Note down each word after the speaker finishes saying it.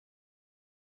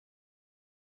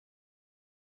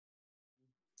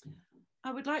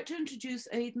I would like to introduce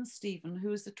Aidan Stephen,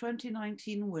 who is the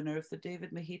 2019 winner of the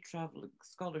David Michie Travelling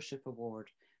Scholarship Award,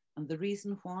 and the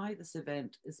reason why this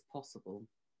event is possible.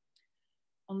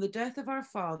 On the death of our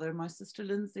father, my sister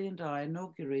Lindsey and I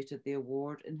inaugurated the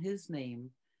award in his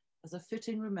name as a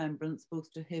fitting remembrance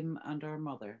both to him and our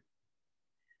mother.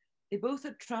 They both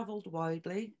had travelled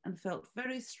widely and felt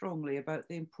very strongly about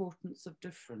the importance of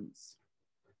difference.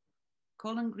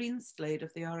 Colin Greenslade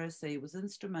of the RSA was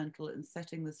instrumental in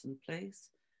setting this in place,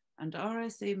 and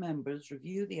RSA members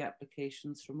review the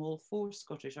applications from all 4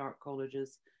 Scottish art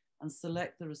colleges and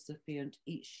select the recipient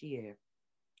each year.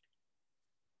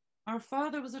 Our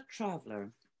father was a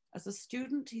traveller. As a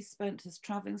student, he spent his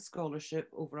travelling scholarship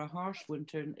over a harsh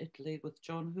winter in Italy with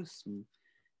John Huston,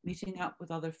 meeting up with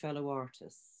other fellow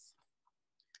artists.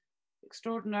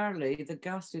 Extraordinarily, the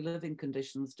ghastly living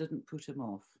conditions didn't put him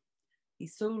off. He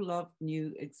so loved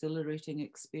new, exhilarating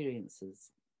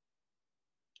experiences.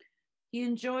 He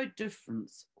enjoyed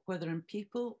difference, whether in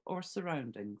people or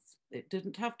surroundings. It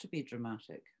didn't have to be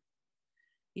dramatic.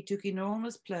 He took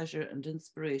enormous pleasure and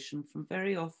inspiration from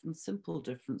very often simple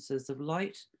differences of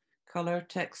light, colour,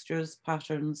 textures,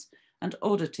 patterns, and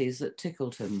oddities that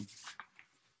tickled him.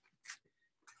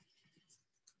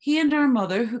 He and our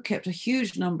mother, who kept a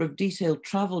huge number of detailed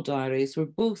travel diaries, were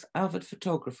both avid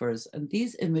photographers, and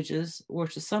these images were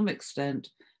to some extent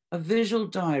a visual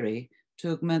diary to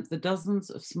augment the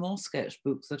dozens of small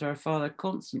sketchbooks that our father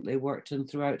constantly worked in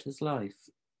throughout his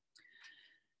life.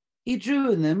 He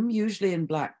drew in them, usually in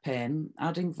black pen,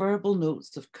 adding verbal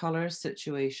notes of colour,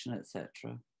 situation,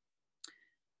 etc.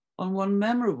 On one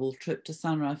memorable trip to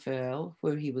San Rafael,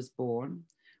 where he was born,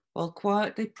 while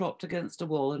quietly propped against a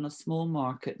wall in a small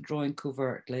market, drawing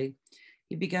covertly,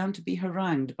 he began to be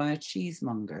harangued by a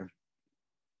cheesemonger.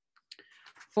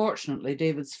 Fortunately,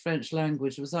 David's French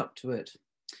language was up to it.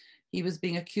 He was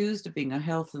being accused of being a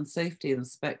health and safety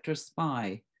inspector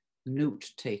spy,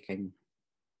 note-taking.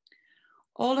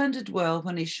 All ended well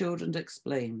when he showed and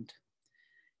explained.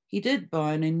 He did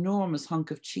buy an enormous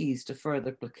hunk of cheese to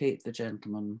further placate the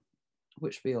gentleman,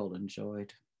 which we all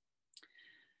enjoyed.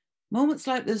 Moments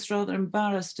like this rather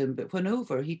embarrassed him, but when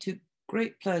over, he took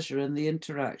great pleasure in the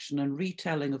interaction and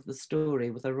retelling of the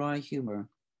story with a wry humour.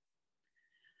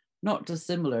 Not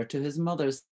dissimilar to his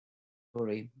mother's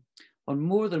story. On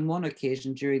more than one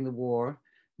occasion during the war,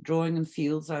 drawing in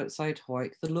fields outside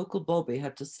Hawick, the local bobby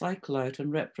had to cycle out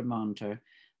and reprimand her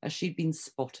as she'd been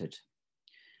spotted.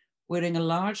 Wearing a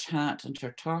large hat and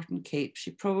her tartan cape,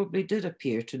 she probably did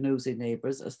appear to nosy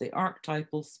neighbours as the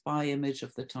archetypal spy image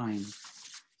of the time.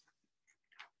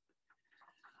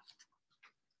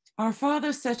 Our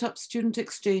father set up student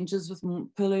exchanges with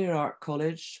Montpellier Art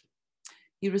College.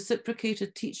 He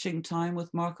reciprocated teaching time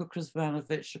with Marko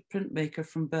Krsmanovic, a printmaker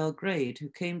from Belgrade who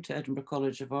came to Edinburgh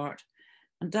College of Art,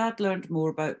 and Dad learned more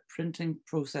about printing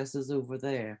processes over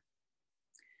there.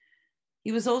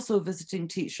 He was also a visiting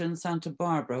teacher in Santa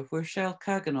Barbara, where Shell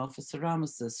Kaganoff, a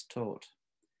ceramicist, taught.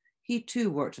 He too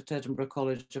worked at Edinburgh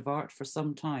College of Art for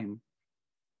some time.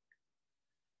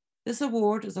 This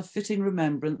award is a fitting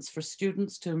remembrance for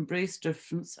students to embrace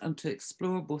difference and to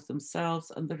explore both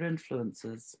themselves and their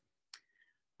influences.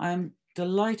 I am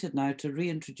delighted now to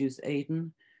reintroduce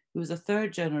Aidan, who is a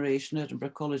 3rd generation Edinburgh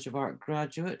College of Art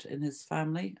graduate in his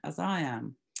family, as I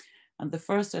am, and the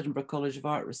first Edinburgh College of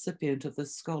Art recipient of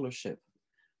this scholarship.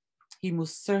 He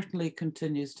most certainly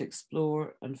continues to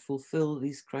explore and fulfill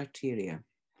these criteria.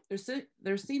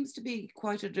 There seems to be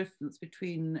quite a difference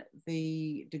between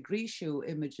the degree show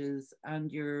images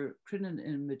and your Crinan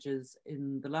images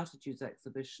in the Latitudes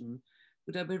exhibition.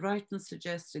 Would I be right in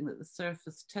suggesting that the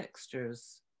surface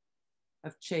textures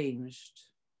have changed?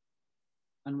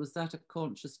 And was that a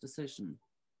conscious decision?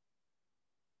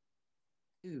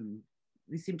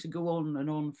 They seem to go on and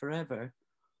on forever.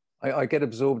 I get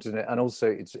absorbed in it, and also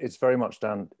it's very much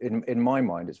down in my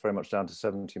mind. It's very much down to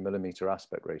 70mm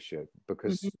aspect ratio,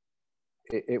 because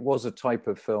it was a type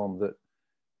of film that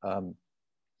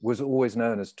was always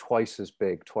known as twice as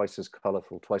big, twice as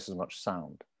colourful, twice as much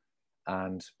sound.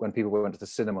 And when people went to the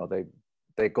cinema,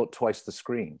 they got twice the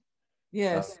screen.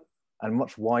 Yes, and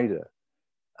much wider.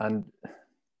 And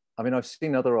I mean, I've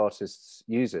seen other artists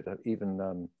use it.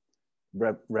 Even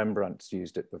Rembrandt's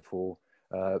used it before.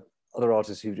 Other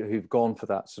artists who've gone for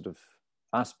that sort of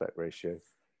aspect ratio.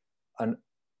 And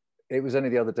it was only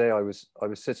the other day I was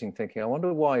sitting thinking, I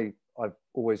wonder why I've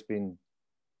always been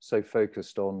so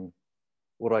focused on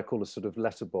what I call a sort of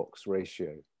letterbox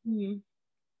ratio. Mm-hmm.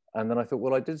 And then I thought,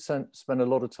 well, I did spend a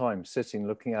lot of time sitting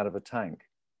looking out of a tank,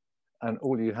 and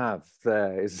all you have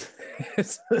there is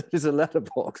is a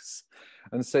letterbox.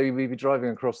 And so we'd be driving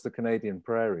across the Canadian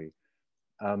prairie,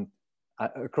 and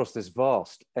across this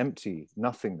vast, empty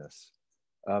nothingness,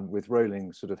 with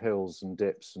rolling sort of hills and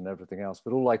dips and everything else.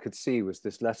 But all I could see was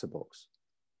this letterbox.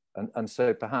 And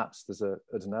so perhaps there's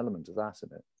an element of that in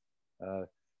it.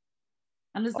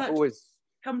 And has that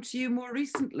come to you more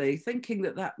recently, thinking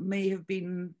that that may have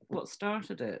been what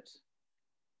started it?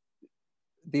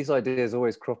 These ideas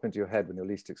always crop into your head when you're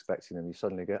least expecting them. You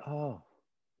suddenly go, oh,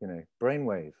 you know,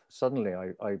 brainwave. Suddenly,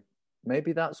 I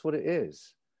maybe that's what it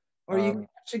is. Or are you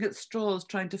catching at straws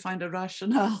trying to find a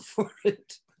rationale for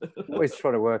it? Always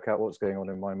trying to work out what's going on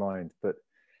in my mind, but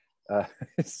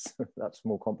that's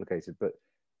more complicated. But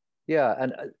yeah,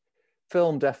 and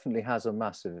film definitely has a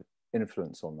massive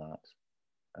influence on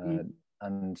that.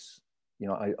 And you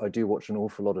know, I do watch an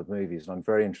awful lot of movies, and I'm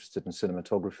very interested in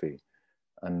cinematography.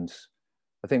 And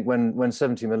I think when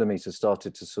 70mm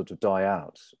started to sort of die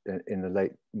out in the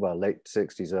late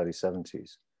 60s, early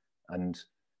 70s, and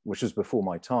which was before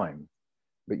my time,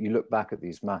 but you look back at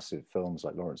these massive films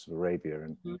like Lawrence of Arabia,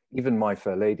 and even My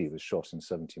Fair Lady was shot in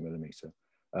 70mm.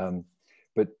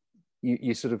 But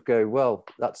you sort of go, well,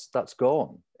 that's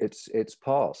gone. It's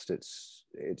past.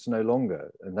 It's no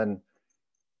longer. And then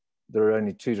there are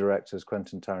only two directors,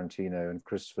 Quentin Tarantino and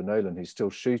Christopher Nolan, who still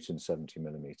shoot in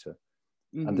 70mm.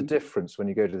 And the difference when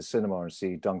you go to the cinema and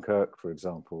see Dunkirk, for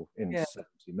example, in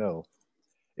 70mm,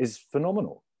 is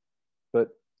phenomenal. But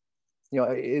you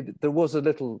know, there was a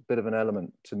little bit of an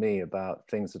element to me about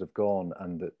things that have gone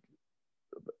and that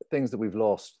things that we've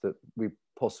lost that we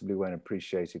possibly won't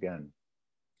appreciate again.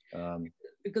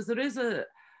 Because there is an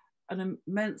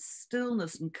immense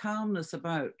stillness and calmness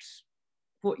about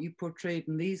what you portrayed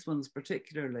in these ones,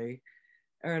 particularly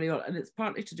early on. And it's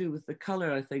partly to do with the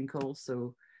color, I think,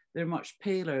 also. They're much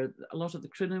paler. A lot of the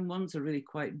Crinan ones are really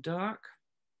quite dark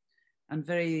and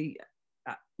very,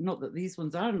 not that these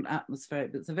ones aren't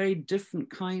atmospheric, but it's a very different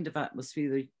kind of atmosphere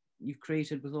that you've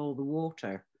created with all the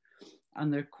water.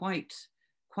 And they're quite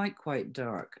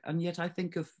dark. And yet I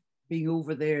think of being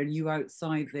over there and you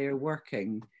outside there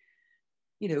working,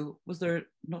 you know, was there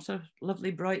not a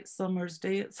lovely bright summer's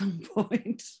day at some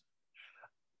point?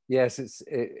 Yes,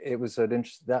 it was an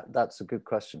interesting, that's a good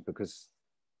question, because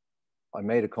I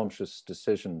made a conscious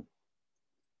decision.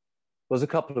 There was a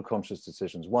couple of conscious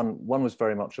decisions. One was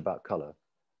very much about color,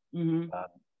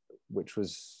 which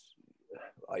was,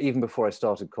 even before I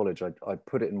started college, I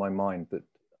put it in my mind that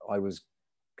I was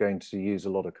going to use a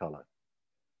lot of color.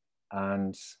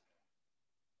 And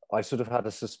I sort of had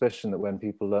a suspicion that when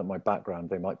people learnt my background,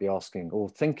 they might be asking or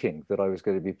thinking that I was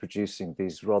going to be producing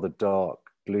these rather dark,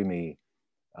 gloomy,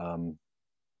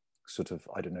 sort of,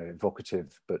 I don't know,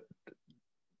 evocative, but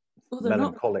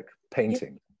melancholic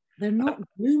painting. They're not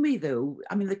gloomy though.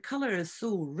 I mean, the color is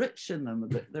so rich in them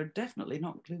that they're definitely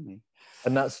not gloomy.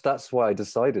 And that's why I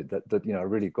decided that you know, I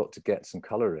really got to get some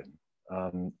color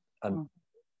in.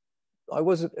 I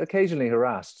was occasionally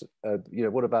harassed, you know,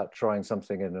 what about trying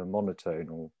something in a monotone,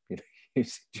 or, you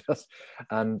know,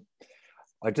 and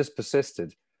I just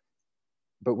persisted.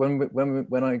 But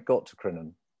when I got to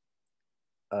Crinan,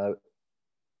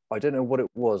 I don't know what it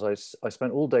was. I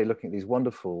spent all day looking at these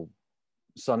wonderful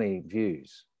sunny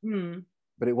views,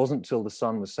 but it wasn't till the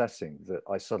sun was setting that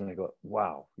I suddenly got,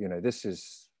 wow, you know, this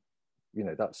is, you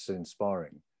know, that's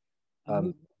inspiring.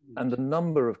 And the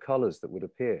number of colors that would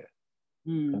appear,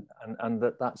 and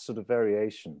that sort of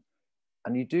variation.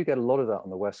 And you do get a lot of that on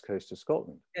the west coast of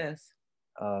Scotland. Yes.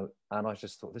 And I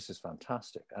just thought, this is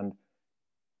fantastic. And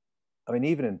I mean,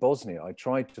 even in Bosnia, I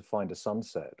tried to find a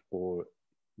sunset or,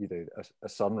 you know, a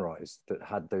sunrise that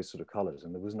had those sort of colors,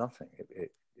 and there was nothing.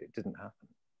 It didn't happen.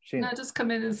 Can I just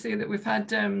come in and say that we've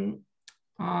had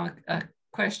a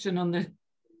question on the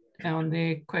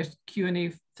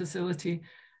Q&A facility,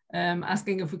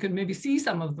 asking if we could maybe see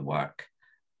some of the work,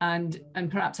 and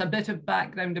perhaps a bit of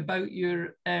background about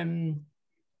your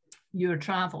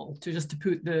travel, to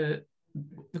put the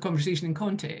conversation in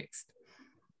context.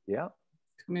 Yeah.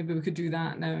 Maybe we could do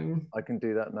that now. I can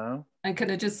do that now. And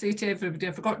can I just say to everybody,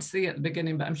 I forgot to say at the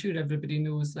beginning, but I'm sure everybody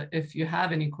knows that if you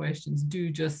have any questions, do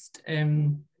just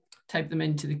type them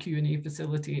into the Q&A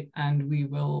facility, and we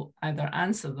will either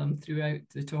answer them throughout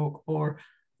the talk or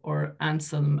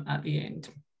answer them at the end.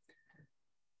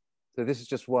 So this is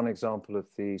just one example of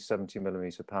the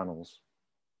 70mm panels.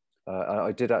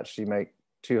 I did actually make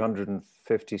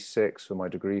 256 for my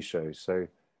degree show, so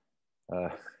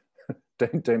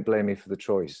don't blame me for the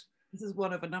choice. This is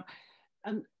one of a number.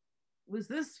 And was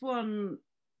this one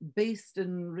based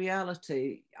in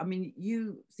reality? I mean,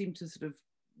 you seem to sort of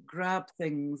grab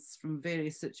things from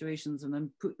various situations and then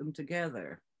put them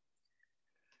together.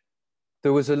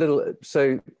 There was a little,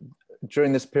 so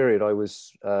during this period, I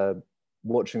was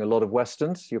watching a lot of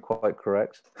Westerns. You're quite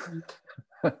correct.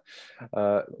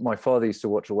 My father used to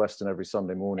watch a Western every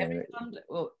Sunday morning. Every Sunday,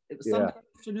 well, it was Sunday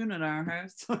afternoon in our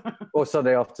house. Or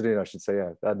Sunday afternoon, I should say,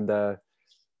 yeah.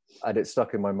 And it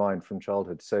stuck in my mind from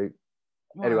childhood. So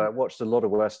anyway, I watched a lot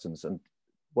of Westerns, and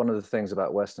one of the things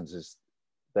about Westerns is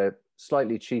they're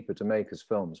slightly cheaper to make as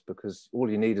films because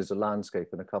all you need is a landscape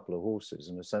and a couple of horses,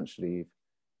 and essentially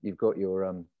you've got your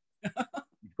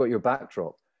you've got your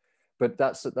backdrop. But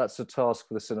that's a task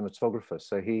for the cinematographer.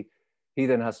 So he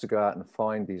then has to go out and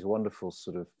find these wonderful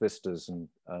sort of vistas and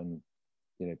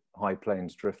you know, high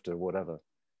plains drifter, whatever.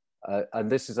 And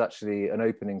this is actually an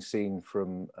opening scene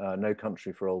from No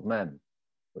Country for Old Men,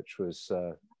 which was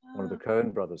one of the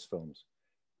Coen brothers films.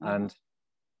 And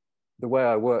the way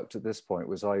I worked at this point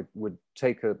was I would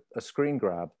take a screen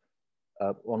grab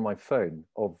on my phone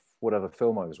of whatever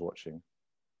film I was watching,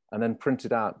 and then print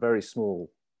it out very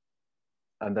small,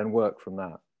 and then work from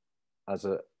that as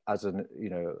an you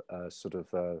know sort of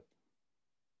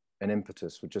an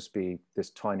impetus would just be this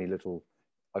tiny little.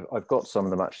 I've got some of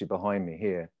them actually behind me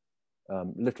here,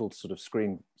 little sort of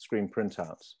screen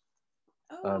printouts.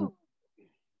 Oh.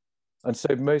 And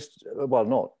so most, well,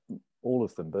 not all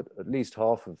of them, but at least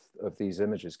half of these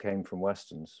images came from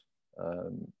Westerns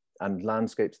and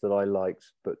landscapes that I liked,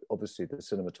 but obviously the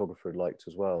cinematographer liked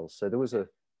as well. So there was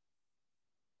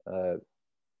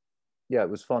yeah, it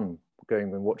was fun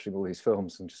going and watching all these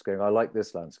films and just going, I like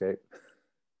this landscape.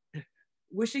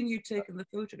 Wishing you'd taken the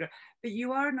photograph. But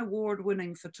you are an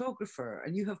award-winning photographer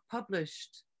and you have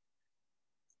published,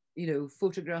 you know,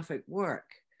 photographic work.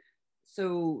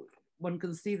 So one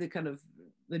can see the kind of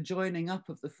the joining up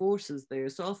of the forces there.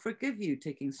 So I'll forgive you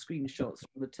taking screenshots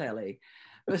from the telly,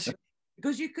 but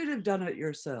because you could have done it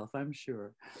yourself, I'm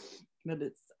sure. But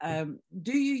it's,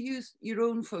 do you use your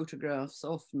own photographs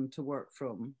often to work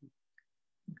from?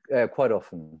 Quite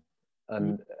often.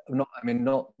 And not, I mean,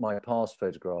 not my past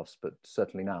photographs, but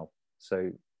certainly now. So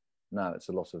now it's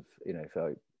a lot of, you know, if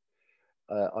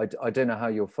I don't know how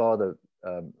your father,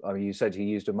 I mean, you said he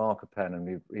used a marker pen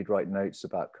and he'd write notes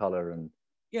about color and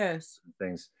yes,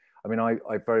 things. I mean, I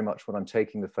very much, when I'm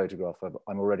taking the photograph,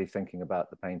 I'm already thinking about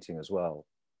the painting as well.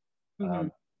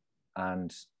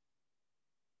 And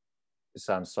it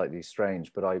sounds slightly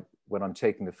strange, but when I'm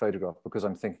taking the photograph, because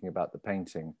I'm thinking about the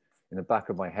painting, in the back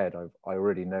of my head, I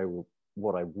already know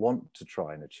what I want to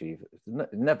try and achieve. It's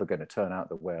never going to turn out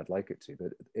the way I'd like it to,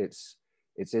 but it's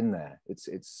in there. It's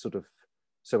sort of,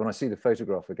 so when I see the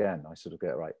photograph again, I sort of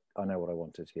get, right, I know what I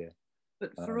wanted here.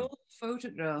 But for all the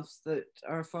photographs that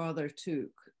our father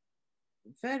took,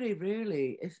 very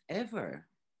rarely, if ever,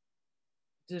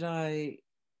 did I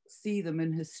see them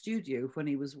in his studio when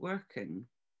he was working.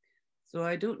 So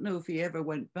I don't know if he ever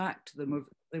went back to them, or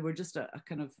they were just a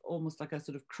kind of almost like a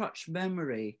sort of crutch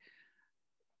memory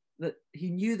that he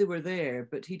knew they were there,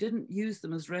 but he didn't use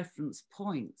them as reference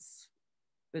points.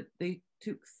 But they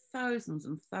took thousands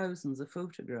and thousands of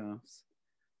photographs.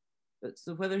 But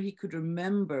so whether he could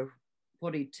remember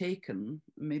what he'd taken,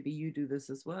 maybe you do this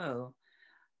as well,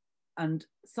 and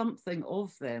something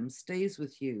of them stays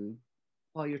with you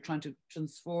while you're trying to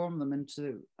transform them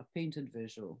into a painted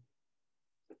visual.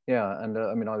 Yeah, and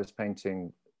I mean, I was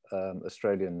painting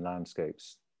Australian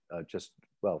landscapes just,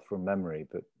 well, from memory,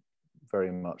 but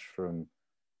very much from,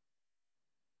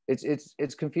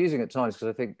 it's confusing at times because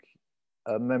I think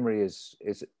memory is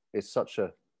such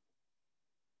a,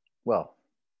 well,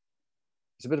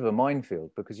 it's a bit of a minefield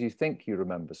because you think you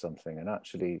remember something and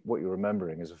actually what you're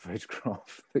remembering is a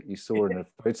photograph that you saw in a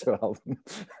photo album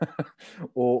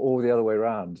or the other way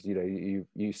around. You know,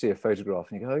 you see a photograph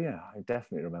and you go, oh yeah, I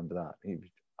definitely remember that. You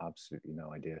absolutely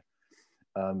no idea.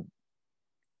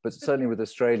 But certainly with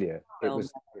Australia, it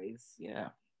was, yeah.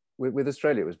 With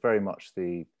Australia, it was very much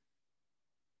the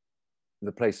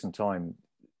place and time.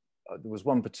 There was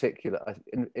one particular,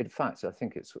 in fact, I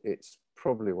think it's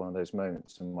probably one of those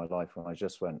moments in my life when I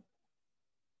just went,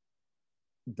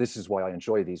 this is why I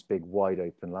enjoy these big, wide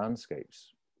open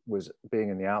landscapes, was being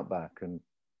in the outback and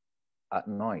at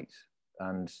night.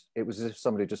 And it was as if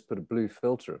somebody just put a blue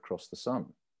filter across the sun.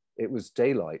 It was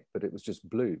daylight, but it was just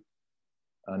blue.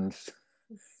 And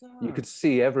you could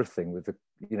see everything with the,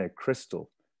 you know,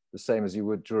 crystal, the same as you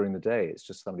would during the day. It's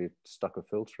just somebody stuck a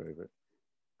filter over it.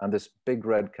 And this big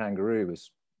red kangaroo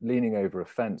was leaning over a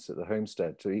fence at the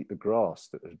homestead to eat the grass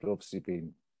that had obviously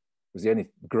been, was the only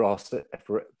grass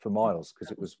for miles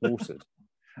because it was watered.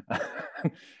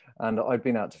 And I'd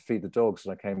been out to feed the dogs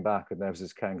and I came back and there was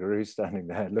this kangaroo standing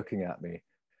there looking at me.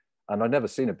 And I'd never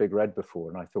seen a big red before.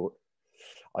 And I thought,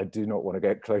 I do not want to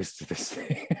get close to this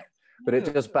thing. But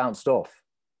it just bounced off.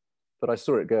 But I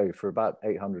saw it go for about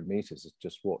 800 meters,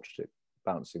 just watched it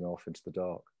bouncing off into the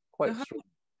dark. So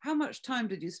how much time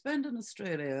did you spend in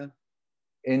Australia?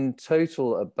 In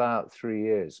total, about 3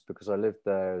 years, because I lived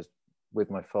there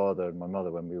with my father and my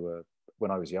mother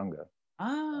when I was younger.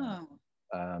 Ah.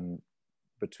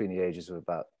 Between the ages of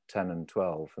about 10 and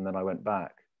 12. And then I went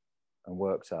back and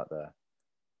worked out there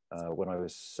when I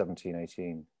was 17,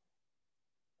 18.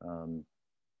 And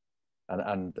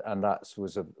that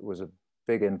was a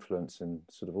big influence in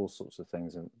sort of all sorts of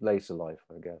things in later life,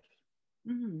 I guess.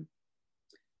 Mm-hmm.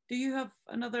 Do you have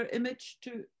another image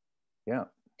to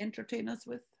entertain us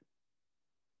with?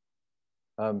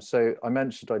 So I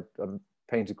mentioned I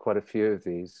painted quite a few of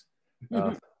these.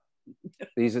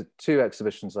 These are two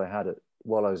exhibitions I had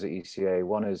while I was at ECA.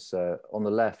 One is on the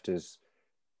left is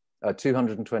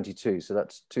 222. So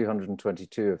that's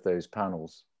 222 of those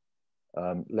panels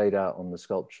laid out on the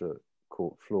sculpture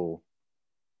court floor.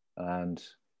 And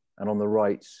on the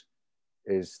right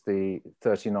is the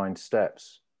 39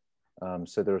 steps.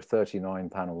 So there are 39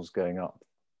 panels going up.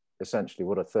 Essentially,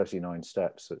 what are 39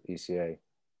 steps at ECA?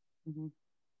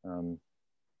 Mm-hmm.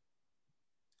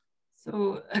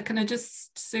 So can I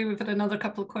just say we've had another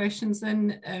couple of questions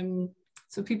then.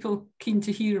 So people keen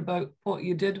to hear about what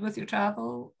you did with your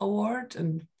travel award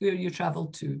and where you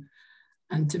traveled to,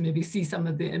 and to maybe see some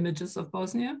of the images of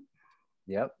Bosnia.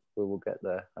 Yep, we will get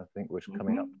there. I think we're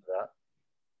coming up to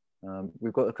that.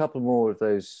 We've got a couple more of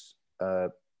those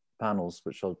panels,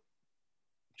 which I'll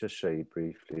just show you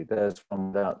briefly. There's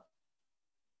one without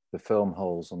the film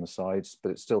holes on the sides,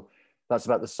 but it's still, that's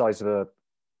about the size of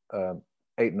a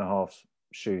 8.5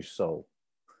 shoe sole,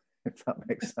 if that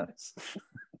makes sense.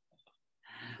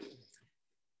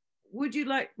 Would you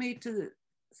like me to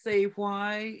say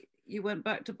why you went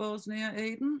back to Bosnia,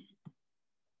 Aidan?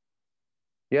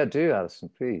 Yeah, do, Alison,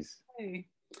 please. Okay.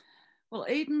 Well,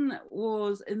 Aidan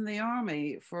was in the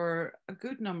army for a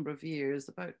good number of years,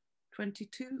 about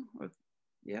 22 or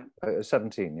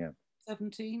 17, yeah.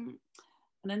 17.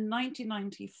 And in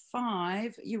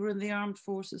 1995, you were in the Armed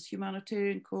Forces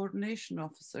Humanitarian Coordination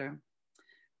Officer,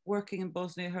 working in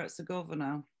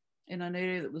Bosnia-Herzegovina in an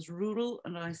area that was rural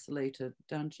and isolated,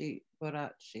 Danji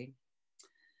Barachi.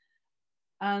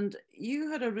 And you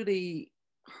had a really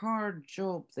hard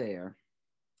job there.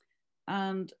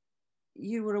 And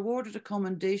you were awarded a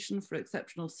commendation for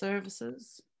exceptional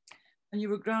services, and you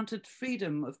were granted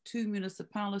freedom of 2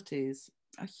 municipalities,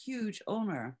 a huge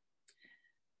honor.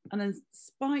 And in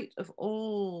spite of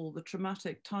all the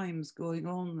traumatic times going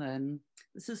on then,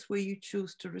 this is where you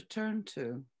chose to return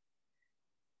to.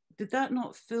 Did that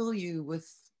not fill you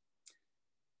with,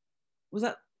 was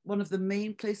that one of the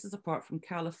main places apart from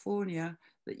California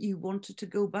that you wanted to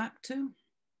go back to?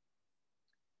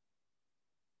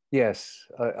 Yes,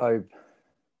 I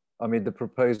mean, the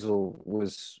proposal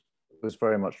was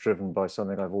very much driven by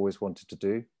something I've always wanted to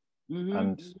do. Mm-hmm.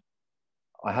 And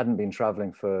I hadn't been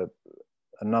traveling for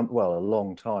a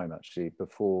long time actually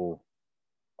before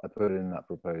I put in that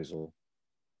proposal.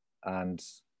 And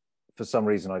for some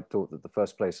reason, I thought that the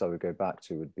first place I would go back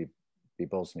to would be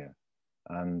Bosnia.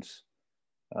 And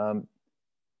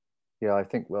yeah, I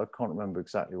think, well, I can't remember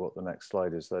exactly what the next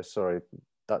slide is though. Sorry,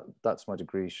 that's my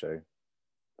degree show.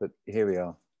 But here we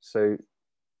are. So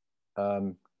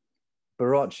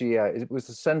Barachi, yeah, it was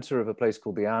the center of a place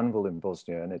called the Anvil in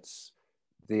Bosnia. And it's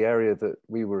the area that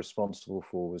we were responsible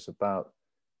for was about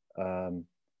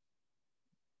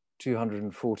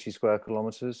 240 square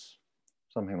kilometers,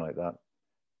 something like that.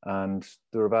 And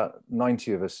there were about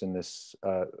 90 of us in this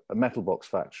a metal box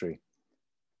factory.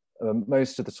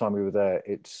 Most of the time we were there,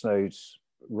 it snowed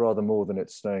rather more than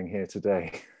it's snowing here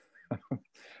today.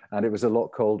 And it was a lot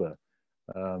colder.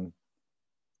 And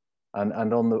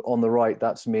on the right,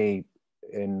 that's me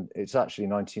it's actually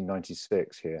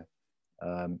 1996 here,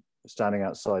 standing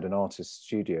outside an artist's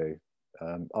studio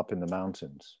up in the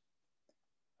mountains.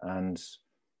 And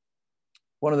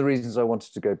one of the reasons I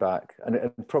wanted to go back,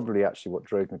 and probably actually what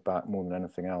drove me back more than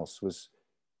anything else, was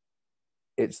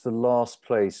it's the last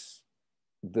place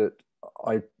that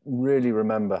I really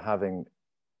remember having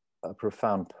a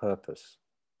profound purpose.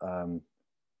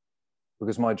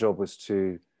 Because my job was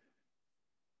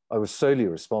I was solely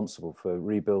responsible for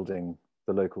rebuilding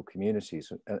the local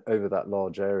communities over that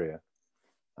large area.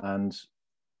 And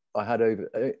I had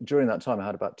during that time, I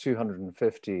had about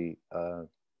 250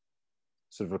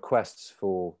 sort of requests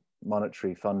for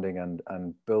monetary funding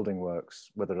and building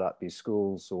works, whether that be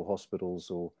schools or hospitals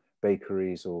or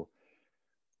bakeries or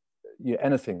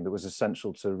anything that was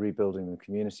essential to rebuilding the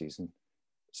communities. And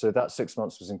so that 6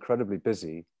 months was incredibly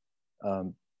busy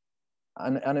and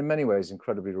in many ways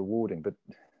incredibly rewarding. But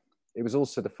it was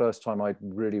also the first time I'd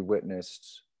really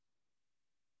witnessed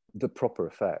the proper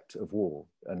effect of war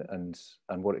and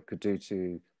what it could do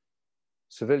to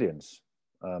civilians,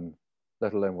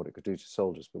 let alone what it could do to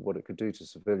soldiers, but what it could do to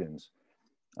civilians.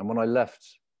 And when I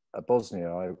left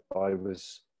Bosnia, I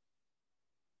was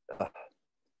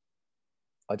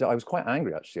quite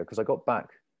angry, actually, because I got back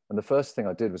and the first thing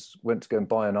I did was went to go and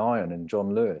buy an iron in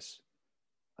John Lewis.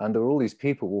 And there were all these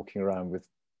people walking around with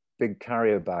big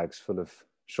carrier bags full of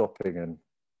shopping and,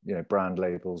 you know, brand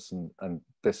labels and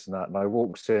this and that. And I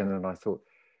walked in and I thought,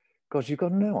 God, you've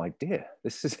got no idea.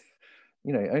 This is,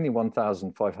 you know, only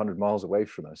 1,500 miles away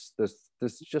from us.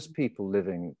 There's just people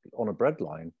living on a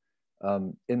breadline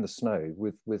in the snow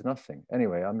with nothing.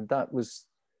 Anyway, I mean, that was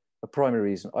a primary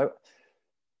reason.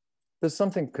 There's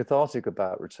something cathartic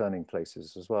about returning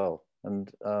places as well.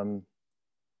 And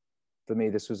for me,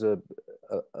 this was a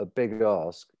big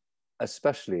ask,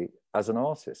 especially as an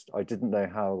artist. I didn't know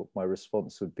how my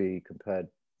response would be compared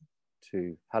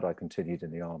to had I continued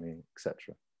in the army,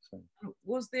 etc. So,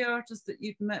 was the artist that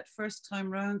you'd met first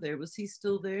time round there, was he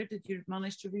still there? Did you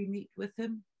manage to re-meet with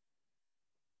him?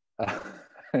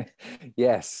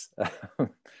 Yes.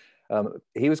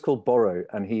 He was called Borrow,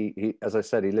 and he, as I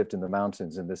said, he lived in the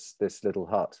mountains in this little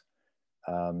hut,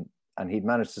 and he'd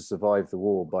managed to survive the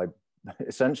war by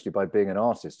essentially by being an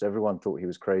artist. Everyone thought he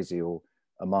was crazy or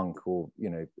a monk, or, you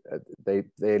know,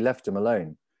 they left him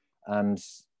alone, and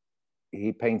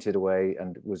he painted away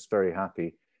and was very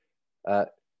happy.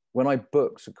 When I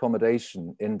booked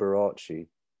accommodation in Barachi,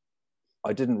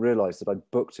 I didn't realize that I'd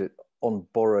booked it on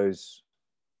Borrow's,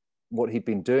 what he'd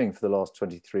been doing for the last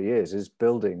 23 years is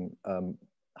building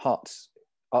huts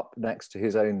up next to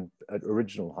his own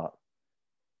original hut.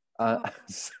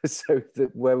 So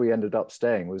where we ended up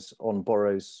staying was on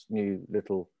Borrow's new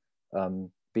little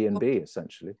B&B,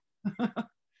 essentially.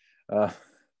 But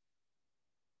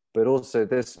also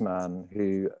this man,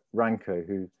 Ranko,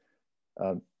 who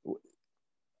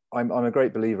I'm a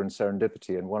great believer in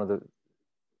serendipity, and one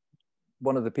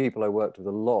of the people I worked with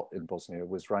a lot in Bosnia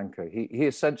was Ranko. He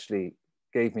essentially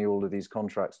gave me all of these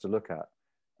contracts to look at.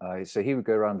 So he would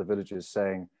go around the villages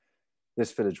saying,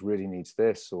 this village really needs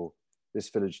this, or this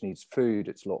village needs food,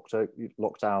 it's locked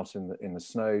out in the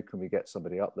snow, can we get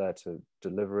somebody up there to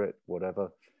deliver it,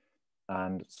 whatever.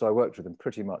 And so I worked with him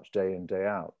pretty much day in, day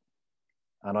out.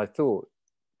 And I thought,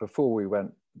 before we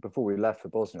left for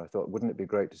Bosnia, I thought, wouldn't it be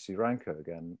great to see Ranko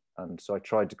again? And so I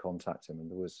tried to contact him,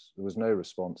 and there was no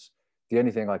response. The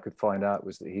only thing I could find out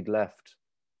was that he'd left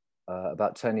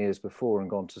about 10 years before and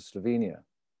gone to Slovenia,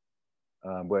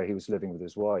 where he was living with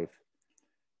his wife,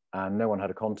 and no one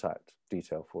had a contact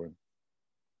detail for him.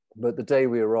 But the day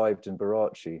we arrived in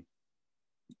Barachi,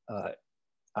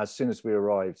 as soon as we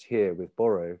arrived here with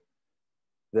Borrow,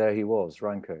 there he was,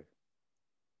 Ranko.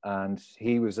 And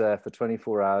he was there for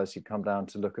 24 hours. He'd come down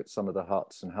to look at some of the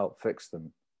huts and help fix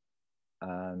them.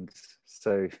 And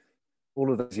so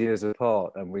all of those years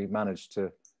apart, and we managed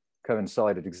to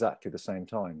coincide at exactly the same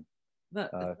time.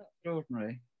 That's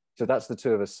extraordinary. So that's the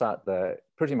two of us sat there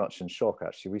pretty much in shock,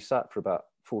 actually. We sat for about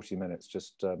 40 minutes,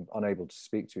 just unable to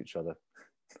speak to each other,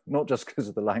 not just because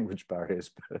of the language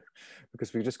barriers, but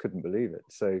because we just couldn't believe it.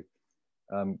 So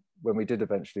when we did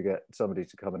eventually get somebody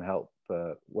to come and help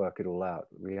work it all out,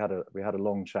 we had a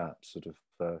long chat, sort of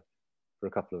for a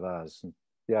couple of hours. And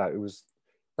yeah,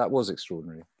 that was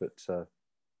extraordinary, but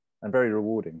and very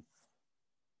rewarding.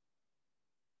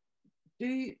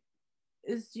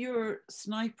 Is your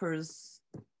sniper's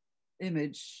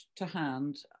image to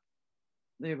hand?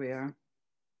 There we are.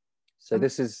 So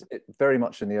this is very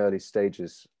much in the early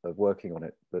stages of working on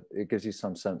it, but it gives you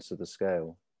some sense of the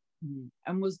scale.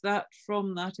 And was that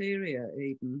from that area,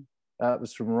 Aidan? It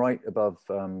was from right above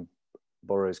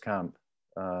Borrow's camp,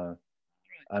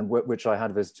 and which I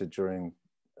had visited during,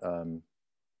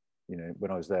 you know,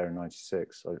 when I was there in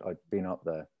 '96. I'd been up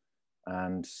there,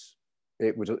 and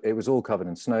it was all covered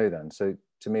in snow then. So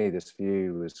to me, this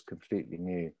view was completely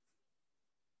new.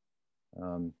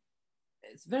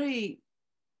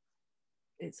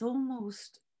 It's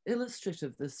almost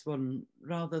illustrative, this one,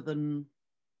 rather than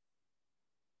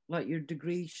like your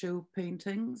degree show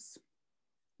paintings.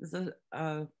 It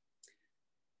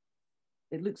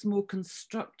looks more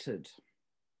constructed.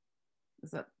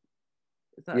 Is that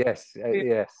yes,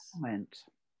 yes. Comment?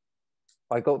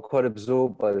 I got quite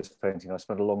absorbed by this painting. I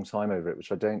spent a long time over it,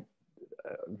 which I don't,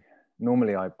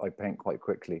 normally I paint quite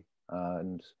quickly.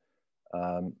 And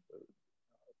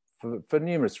for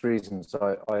numerous reasons,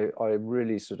 I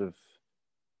really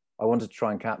I wanted to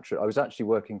try and capture it. I was actually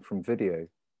working from video,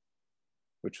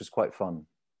 which was quite fun,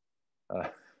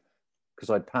 because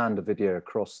I'd panned a video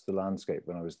across the landscape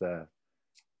when I was there.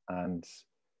 And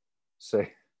so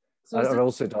I've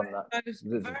also done that.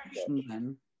 Version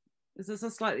then? Is this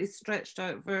a slightly stretched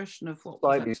out version of what?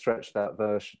 Slightly stretched out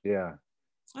version, yeah.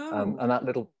 Oh. And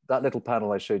that little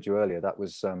panel I showed you earlier, that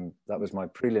was my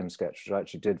prelim sketch, which I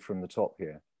actually did from the top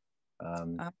here.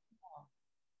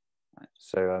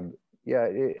 So yeah,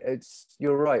 it's,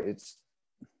 you're right.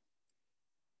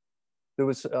 There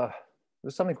was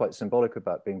something quite symbolic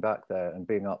about being back there and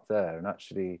being up there. And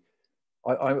actually,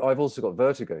 I've also got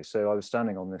vertigo, so I was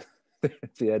standing on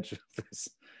the edge of this.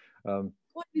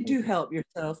 What you do help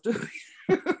yourself, do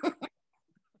you?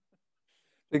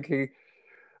 Thinking,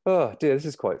 oh dear, this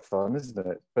is quite fun, isn't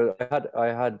it? But I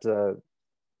had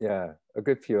yeah, a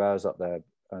good few hours up there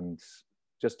and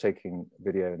just taking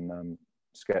video and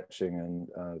sketching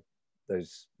and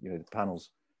those, you know, the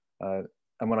panels. And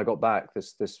when I got back,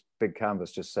 this big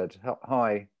canvas just said,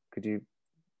 "Hi, could you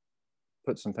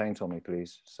put some paint on me,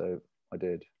 please?" So I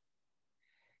did.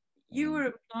 You were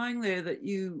implying there that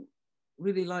you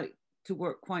really like to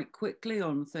work quite quickly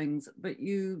on things, but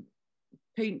you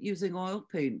paint using oil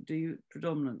paint, do you,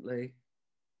 predominantly?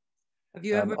 Have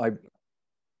you ever...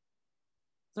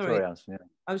 Sorry, Alison, yeah.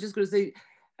 I was just going to say,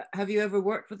 have you ever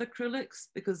worked with acrylics?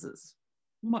 Because it's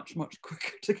much, much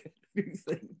quicker to get through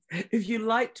things. If you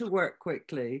like to work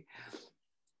quickly,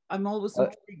 I'm always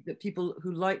intrigued that people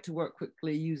who like to work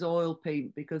quickly use oil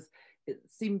paint, because you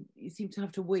seem to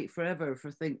have to wait forever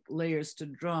for layers to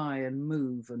dry and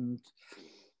move. And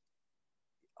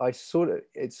I sort of,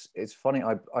 it's funny,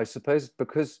 I suppose,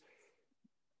 because,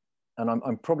 and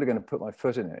I'm probably going to put my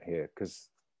foot in it here, because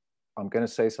I'm going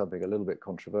to say something a little bit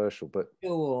controversial, but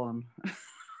go on.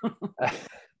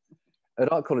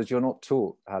 At art college, you're not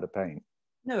taught how to paint.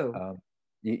 No.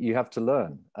 You have to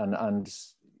learn, and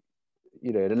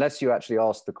you know, unless you actually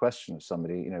ask the question of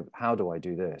somebody, you know, how do I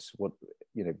do this? What,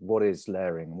 you know, what is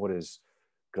layering? What is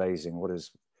glazing? What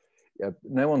is...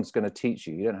 no one's going to teach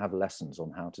you. You don't have lessons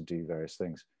on how to do various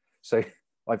things. So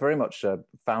I very much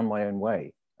found my own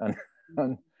way, and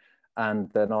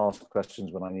then asked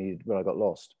questions when I got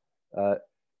lost.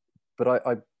 But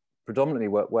I predominantly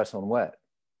work wet on wet.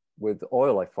 With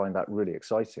oil, I find that really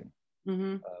exciting,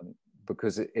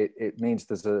 because it means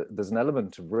there's an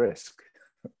element of risk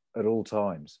at all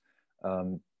times.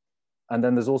 And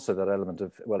then there's also that element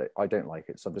of, well, I don't like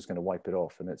it, so I'm just going to wipe it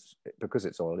off. And because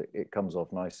it's oil, it comes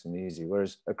off nice and easy.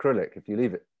 Whereas acrylic, if you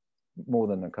leave it more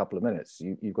than a couple of minutes,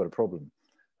 you've got a problem.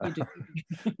 You do.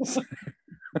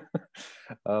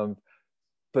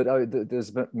 But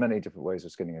there's many different ways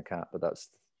of skinning a cat, but that's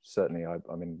certainly,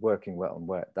 I mean, working wet on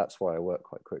wet, that's why I work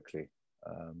quite quickly.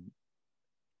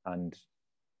 And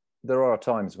there are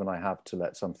times when I have to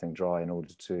let something dry in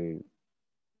order to,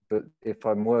 but if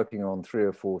I'm working on 3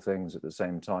 or 4 things at the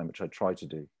same time, which I try to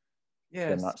do,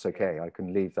 then that's okay. I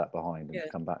can leave that behind and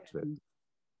come back to it.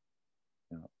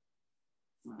 Yeah.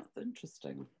 Well, that's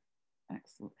interesting.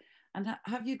 Excellent. And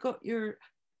have you got your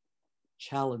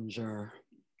Challenger?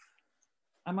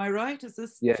 Am I right? Is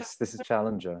this? Yes, this is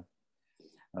Challenger.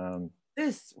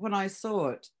 This, when I saw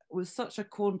it, was such a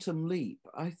quantum leap.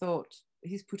 I thought,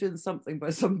 he's put in something by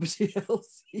somebody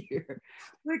else here.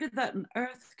 Where did that on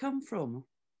earth come from?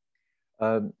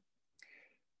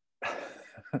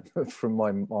 From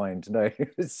my mind, no.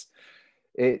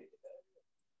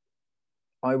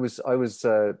 I was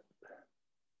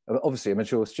obviously a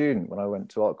mature student when I went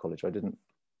to art college. I didn't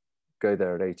go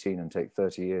there at 18 and take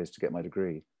 30 years to get my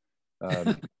degree.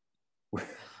 It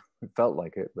felt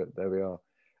like it, but there we are.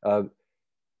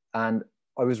 And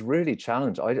I was really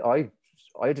challenged. I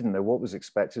didn't know what was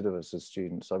expected of us as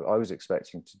students. I was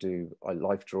expecting to do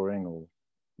life drawing or,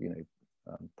 you know,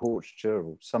 portraiture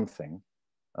or something.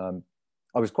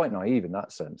 I was quite naive in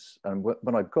that sense. And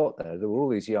when I got there were all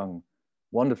these young,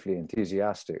 wonderfully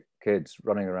enthusiastic kids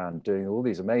running around doing all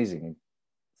these amazing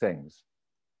things.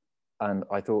 And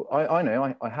I thought, I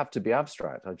know, I have to be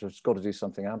abstract. I just got to do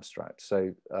something abstract.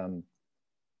 So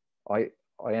I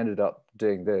ended up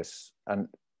doing this, and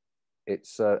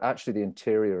it's actually the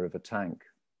interior of a tank,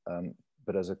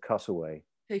 but as a cutaway.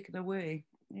 Taken away.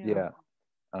 Yeah.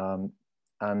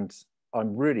 And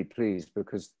I'm really pleased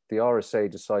because the RSA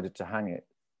decided to hang it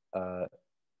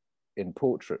in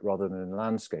portrait rather than in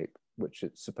landscape, which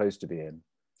it's supposed to be in.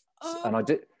 Oh.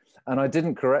 And I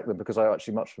didn't correct them because I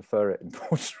actually much prefer it in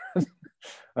portrait.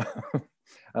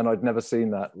 And I'd never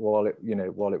seen that while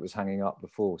it was hanging up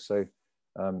before. So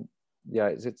yeah,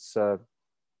 it's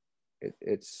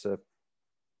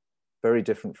very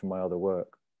different from my other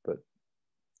work, but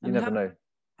you never know.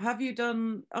 Have you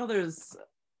done others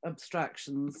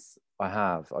abstractions? I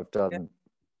have. I've done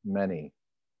many,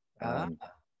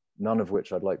 none of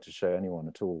which I'd like to show anyone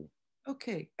at all.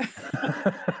 Okay.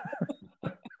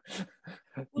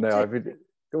 No,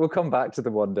 we'll come back to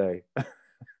them one day.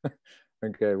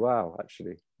 and go, wow,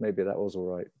 actually, maybe that was all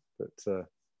right. But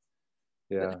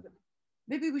yeah. But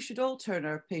maybe we should all turn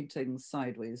our paintings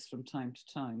sideways from time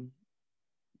to time.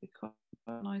 It'd be quite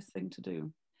a nice thing to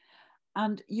do.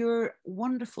 And your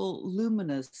wonderful,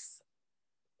 luminous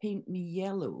Paint Me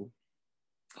Yellow.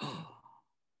 Oh,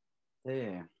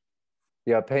 there.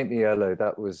 Yeah, Paint Me Yellow,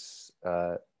 that was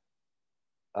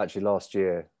actually last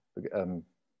year. When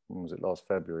was it? Last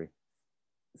February.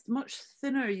 It's much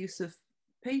thinner use of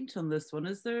paint on this one.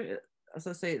 Is there, as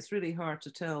I say, it's really hard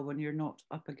to tell when you're not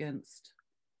up against.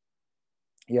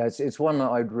 Yeah, it's one that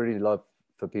I'd really love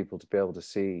for people to be able to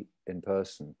see in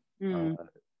person.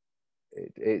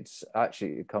 It's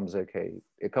actually, it comes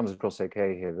across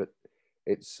okay here, but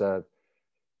it's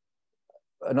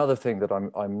another thing that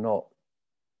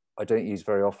I don't use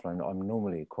very often. I'm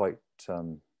normally quite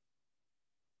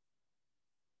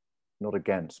not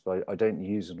against, but I don't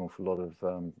use an awful lot of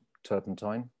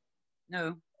turpentine.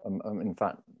 No. In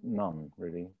fact, none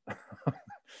really.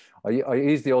 I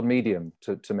use the odd medium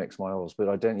to mix my oils, but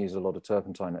I don't use a lot of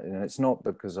turpentine, and it's not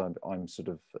because I'm sort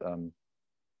of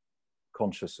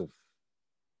conscious of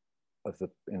the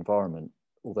environment,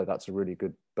 although that's a really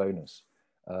good bonus.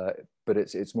 But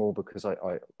it's more because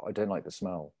I don't like the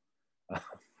smell.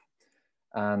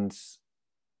 And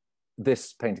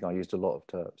this painting, I used a lot of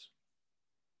terps,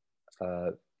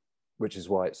 which is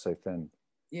why it's so thin.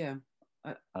 Yeah.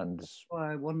 And that's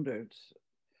why I wondered.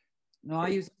 No, I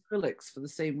use acrylics for the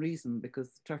same reason,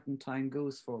 because turpentine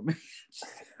goes for me.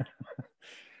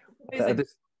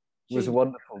 This was a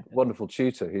wonderful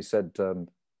tutor who said,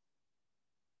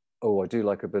 oh, I do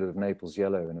like a bit of Naples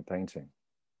yellow in a painting.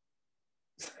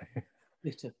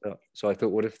 So I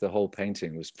thought, what if the whole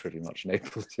painting was pretty much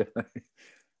Naples yellow?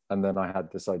 And then I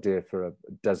had this idea for a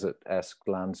desert-esque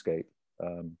landscape.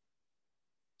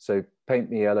 So Paint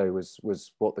Me Yellow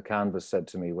was what the canvas said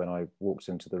to me when I walked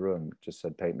into the room. It just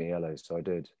said Paint Me Yellow, so I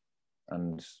did.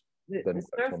 And the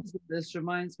surface of this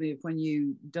reminds me of when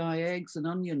you dye eggs and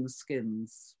onion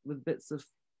skins with bits of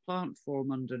plant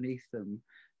form underneath them,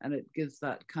 and it gives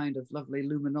that kind of lovely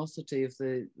luminosity of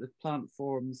the plant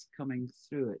forms coming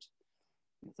through it.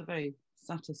 It's a very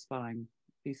satisfying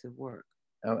piece of work.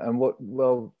 And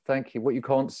well, thank you. What you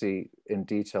can't see in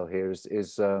detail here is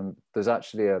there's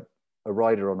actually a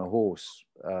rider on a horse.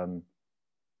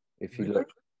 If you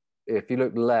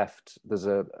look left, there's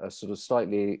a sort of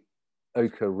slightly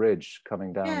ochre ridge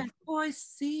coming down. Yeah, oh, I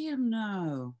see him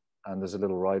now. And there's a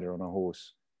little rider on a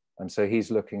horse, and so he's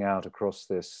looking out across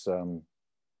this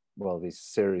these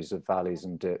series of valleys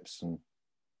and dips and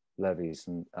levees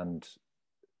and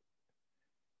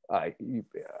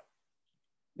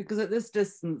because at this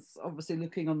distance, obviously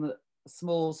looking on the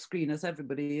small screen, as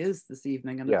everybody is this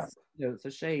evening, and yeah. It's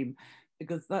a shame,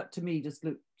 because that to me just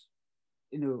looked,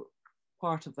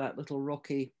 part of that little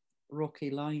rocky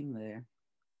line there.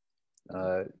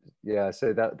 Yeah,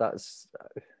 so that's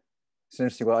it's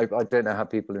interesting. Well, I don't know how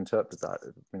people interpret that. I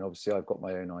mean, obviously I've got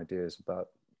my own ideas about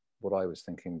what I was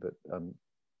thinking, but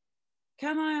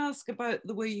can I ask about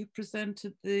the way you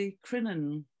presented the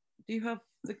crinoline? Do you have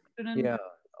the crinoline? Yeah,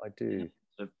 I do.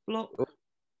 Sort of block.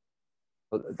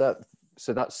 Well,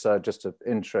 that's just an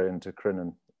intro into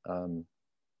crinoline,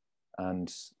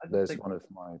 and there's one of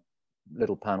my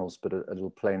little panels, but a little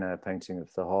plein air painting of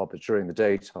the harbour during the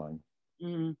daytime.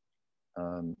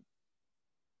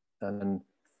 And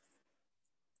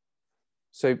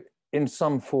so in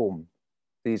some form,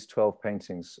 these 12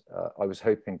 paintings, I was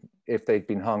hoping if they'd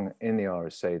been hung in the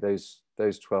RSA,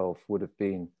 those 12 would have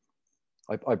been,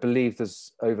 I believe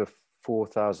there's over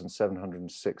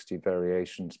 4,760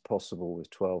 variations possible with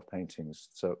 12 paintings.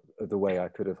 So the way I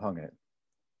could have hung it.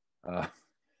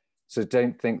 So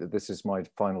don't think that this is my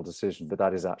final decision, but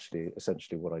that is actually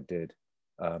essentially what I did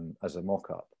as a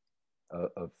mock-up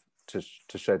to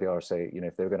show the RSA,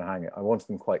 if they were going to hang it. I wanted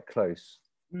them quite close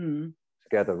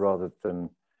together rather than,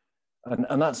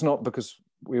 and that's not because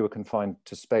we were confined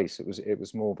to space. It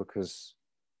was more because,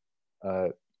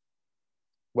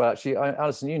 well, actually,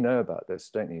 Alison, you know about this,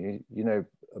 don't you? You know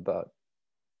about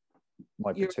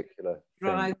my particular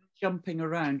thing. Jumping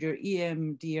around, your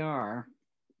EMDR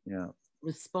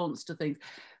response to things.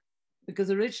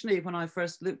 Because originally, when I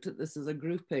first looked at this as a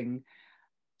grouping,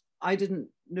 I didn't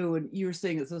know, and you were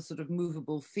saying it's a sort of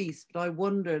movable feast, but I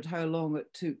wondered how long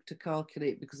it took to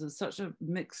calculate, because it's such a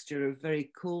mixture of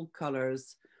very cold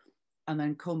colours and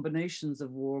then combinations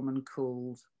of warm and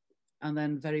cold, and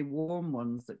then very warm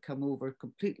ones that come over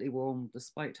completely warm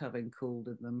despite having cold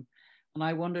in them. And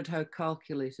I wondered how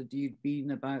calculated you'd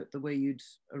been about the way you'd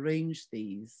arrange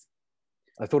these.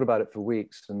 I thought about it for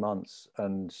weeks and months,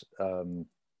 and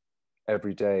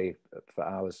every day for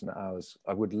hours and hours.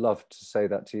 I would love to say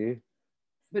that to you,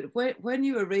 But when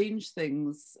you arrange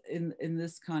things in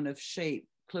this kind of shape,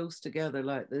 close together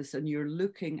like this, and you're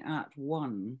looking at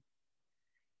one,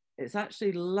 it's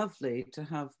actually lovely to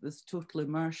have this total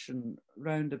immersion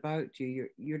round about you.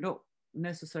 You're not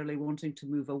necessarily wanting to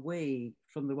move away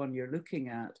from the one you're looking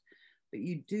at, but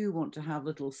you do want to have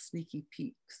little sneaky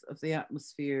peeks of the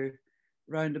atmosphere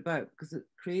round about, because it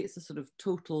creates a sort of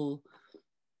total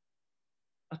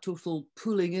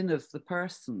pulling in of the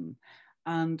person.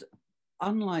 And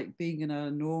unlike being in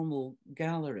a normal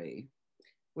gallery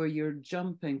where you're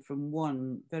jumping from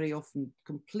one very often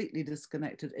completely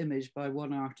disconnected image by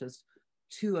one artist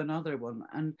to another one,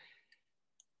 and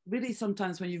really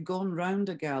sometimes when you've gone round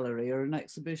a gallery or an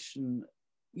exhibition,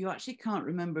 you actually can't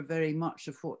remember very much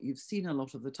of what you've seen a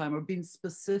lot of the time, or been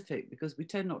specific, because we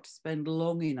tend not to spend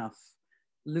long enough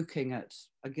looking at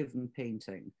a given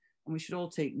painting, and we should all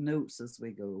take notes as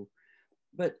we go.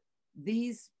 But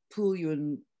these pull you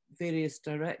in various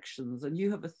directions, and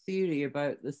you have a theory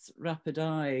about this rapid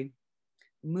eye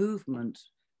movement,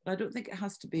 but I don't think it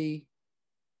has to be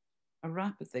a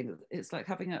rapid thing. It's like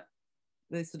having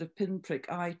the sort of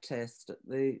pinprick eye test at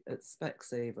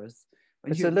Specsavers.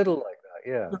 It's a little like that,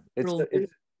 yeah.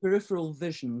 It's peripheral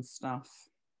vision stuff.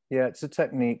 Yeah, it's a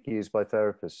technique used by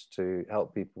therapists to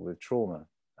help people with trauma.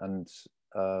 And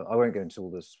I won't go into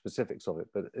all the specifics of it,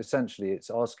 but essentially it's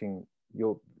asking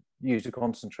you to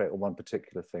concentrate on one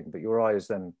particular thing, but your eye is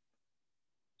then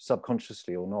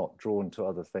subconsciously or not drawn to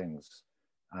other things.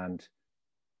 And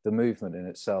the movement in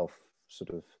itself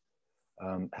sort of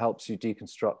helps you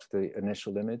deconstruct the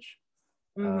initial image.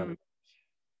 Mm-hmm.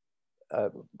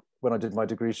 When I did my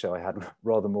degree show, I had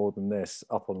rather more than this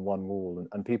up on one wall,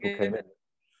 and people came in.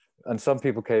 And some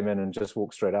people came in and just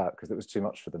walked straight out because it was too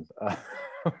much for them.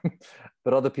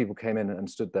 But other people came in and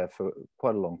stood there for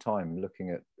quite a long time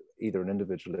looking at either an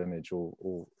individual image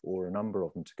or a number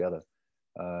of them together.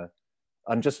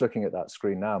 I'm just looking at that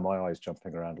screen now, my eyes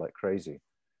jumping around like crazy.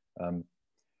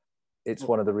 It's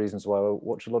one of the reasons why I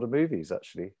watch a lot of movies,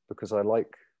 actually, because I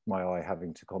like my eye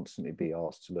having to constantly be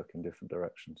asked to look in different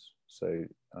directions. So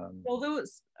although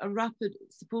it's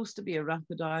supposed to be a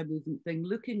rapid eye movement thing,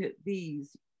 looking at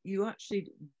these, you actually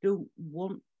don't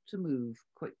want to move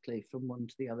quickly from one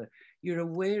to the other. You're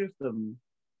aware of them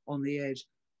on the edge,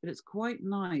 but it's quite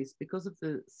nice because of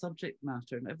the subject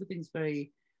matter, and everything's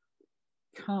very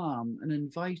calm and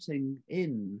inviting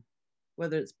in,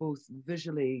 whether it's both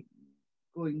visually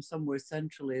going somewhere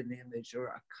centrally in the image or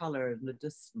a color in the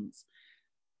distance.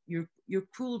 You're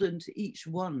pulled into each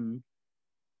one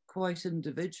quite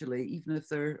individually, even if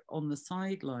they're on the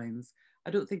sidelines. I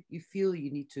don't think you feel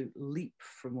you need to leap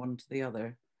from one to the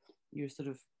other. You're sort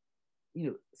of,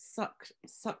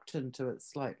 sucked into it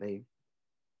slightly.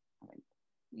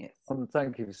 Yes.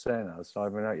 Thank you for saying that. So I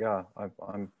mean, yeah, I'm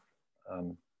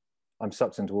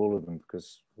sucked into all of them,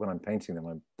 because when I'm painting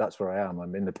them, that's where I am.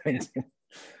 I'm in the painting.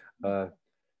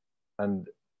 And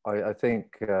I think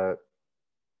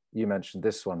you mentioned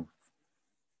this one.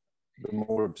 The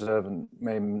more observant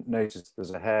may notice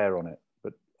there's a hair on it,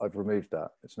 but I've removed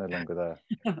that. It's no longer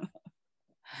there.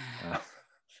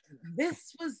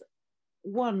 This was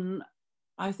one,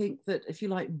 I think, that, if you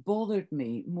like, bothered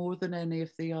me more than any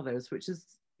of the others, which is,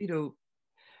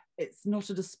 it's not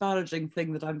a disparaging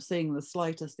thing that I'm saying the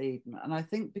slightest, Aidan. And I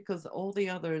think because all the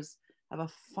others have a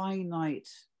finite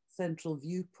central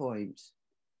viewpoint,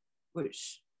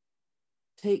 which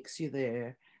takes you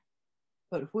there.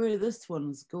 But where this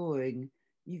one's going,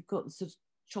 you've got the sort of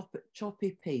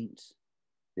choppy paint.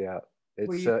 Yeah,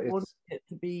 where you want it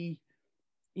to be,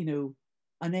 an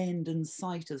end in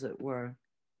sight, as it were.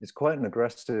 It's quite an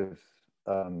aggressive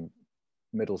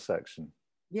middle section.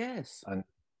 Yes.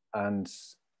 And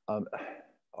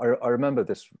I remember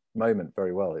this moment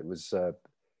very well. It was, that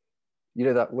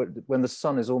when the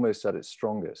sun is almost at its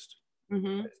strongest,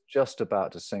 mm-hmm. It's just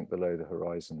about to sink below the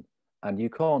horizon, and you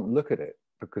can't look at it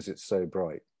because it's so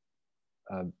bright.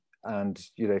 And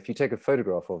if you take a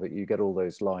photograph of it, you get all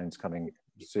those lines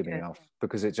zooming out,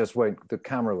 because it just the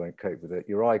camera won't cope with it,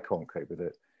 your eye can't cope with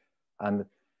it. And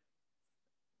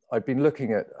I've been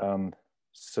looking at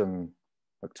some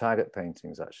McTaggart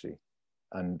paintings, actually,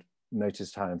 and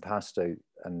noticed how impasto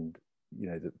and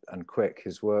and quick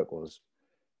his work was.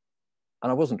 And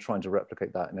I wasn't trying to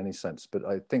replicate that in any sense, but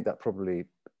I think that probably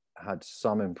had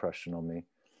some impression on me.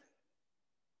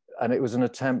 And it was an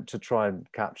attempt to try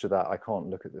and capture that. I can't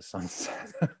look at the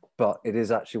sunset, but it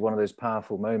is actually one of those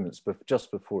powerful moments. But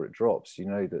just before it drops,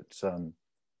 that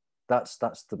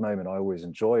that's the moment I always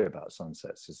enjoy about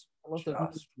sunsets. Is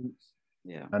just,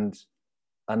 yeah. And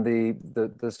the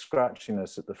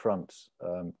scratchiness at the front.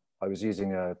 I was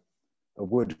using a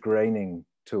wood graining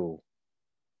tool,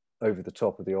 over the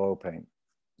top of the oil paint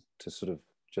to sort of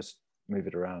just move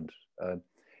it around.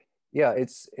 Yeah,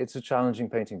 it's a challenging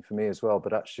painting for me as well,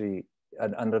 but actually,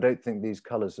 and I don't think these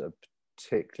colors are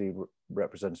particularly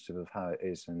representative of how it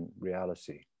is in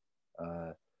reality.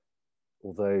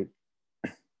 Although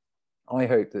I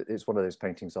hope that it's one of those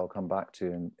paintings I'll come back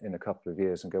to in a couple of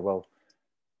years and go, well,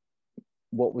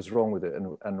 what was wrong with it,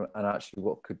 and actually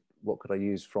what could I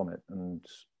use from it, and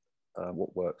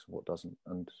what works and what doesn't.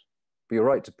 But you're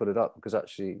right to put it up, because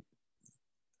actually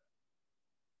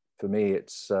for me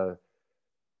it's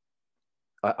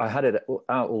I had it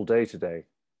out all day today.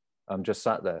 Just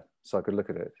sat there so I could look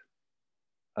at it,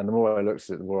 and the more I looked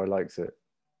at it, the more I liked it.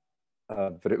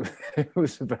 But it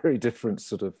was a very different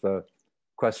sort of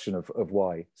question of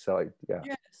why. So yeah.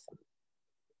 Yes.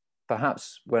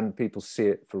 Perhaps when people see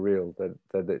it for real,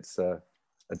 that it's a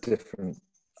different,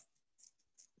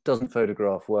 doesn't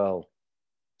photograph well.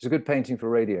 It's a good painting for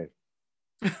radio.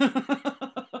 I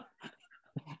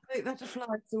think that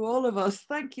applies to all of us.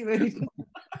 Thank you, Aidan.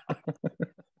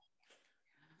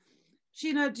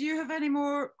 Sheena, do you have any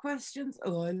more questions?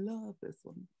 Oh, I love this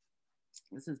one.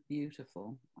 This is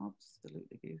beautiful,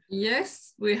 absolutely beautiful.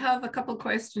 Yes, we have a couple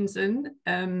questions in.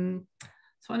 So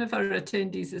one of our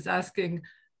attendees is asking,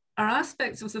 are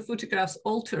aspects of the photographs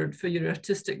altered for your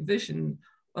artistic vision,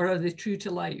 or are they true to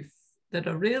life? There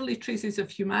are rarely traces of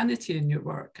humanity in your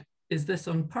work. Is this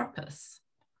on purpose?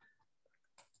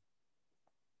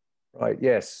 Right,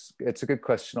 yes, it's a good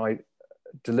question. I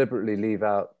deliberately leave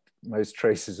out most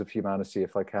traces of humanity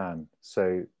if I can.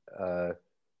 So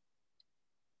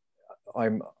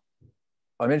I'm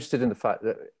interested in the fact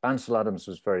that Ansel Adams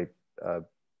was very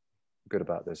good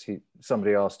about this.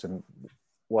 Somebody asked him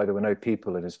why there were no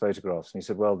people in his photographs, and he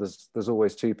said, well, there's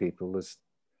always two people. There's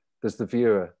the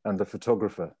viewer and the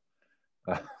photographer,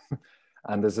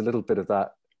 and there's a little bit of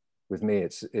that with me.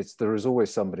 It's there is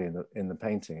always somebody in the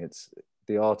painting. It's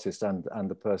the artist and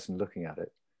the person looking at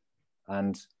it.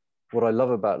 And what I love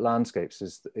about landscapes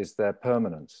is their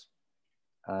permanence,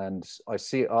 and I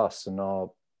see us and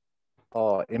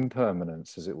our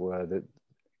impermanence, as it were. That,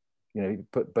 you know, you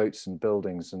put boats and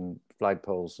buildings and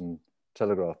flagpoles and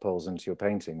telegraph poles into your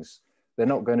paintings. They're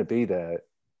not going to be there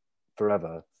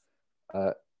forever.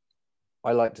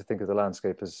 I like to think of the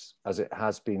landscape as it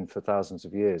has been for thousands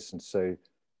of years, and so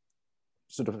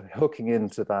sort of hooking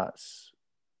into that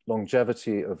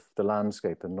longevity of the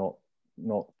landscape and not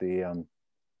the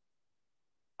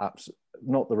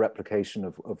replication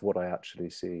of what I actually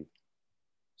see.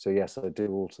 So yes, I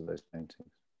do alter those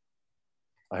paintings.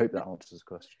 I hope that answers the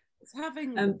question. It's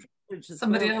having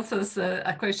somebody else has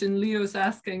a question. Leo's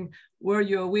asking, were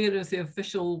you aware of the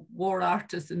official war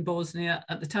artists in Bosnia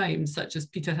at the time, such as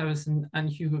Peter Howson and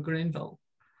Hugo Grenville?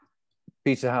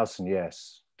 Peter Howson,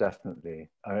 yes,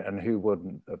 definitely. And who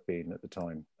wouldn't have been at the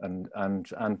time? And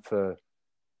for,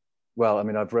 well, I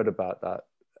mean, I've read about that.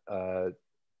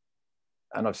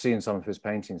 And I've seen some of his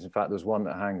paintings. In fact, there's one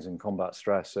that hangs in Combat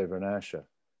Stress over in Ayrshire.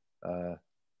 I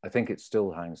think it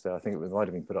still hangs there. I think it might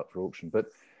have been put up for auction, but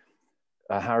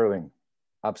harrowing,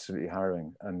 absolutely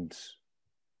harrowing. And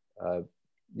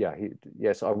yeah,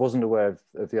 yes, I wasn't aware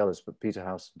of the others, but Peter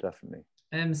Howson, definitely.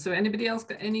 So anybody else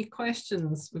got any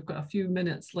questions? We've got a few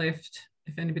minutes left.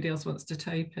 If anybody else wants to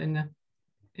type in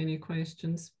any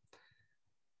questions.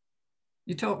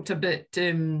 You talked a bit,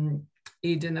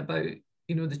 Aidan, about,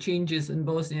 you know, the changes in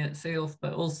Bosnia itself,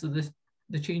 but also the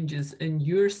changes in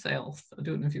yourself. I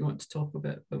don't know if you want to talk a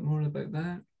bit more about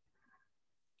that.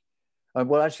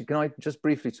 Well, actually, can I just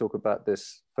briefly talk about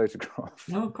this photograph?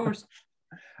 No, of course.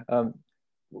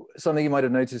 Something you might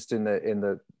have noticed in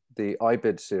the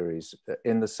Ibid series,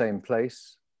 in the same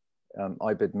place.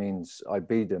 Ibid means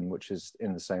Ibidem, which is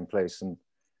in the same place. And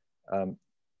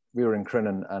we were in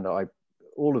Crinan, and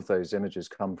all of those images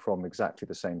come from exactly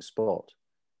the same spot.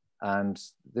 And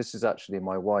this is actually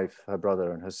my wife, her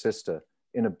brother, and her sister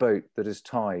in a boat that is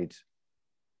tied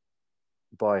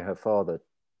by her father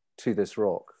to this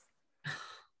rock.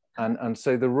 And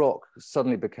so the rock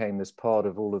suddenly became this part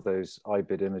of all of those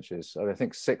Ibid images. I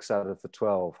think 6 out of the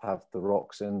 12 have the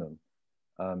rocks in them.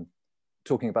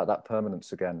 Talking about that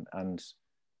permanence again. And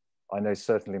I know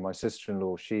certainly my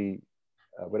sister-in-law, she,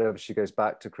 whenever she goes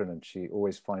back to Crinan, she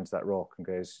always finds that rock and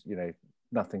goes, you know,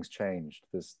 nothing's changed.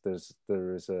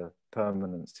 There is a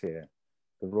permanence here.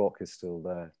 The rock is still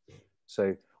there.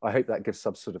 So I hope that gives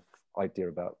some sort of idea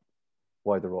about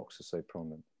why the rocks are so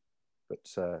prominent. But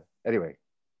anyway,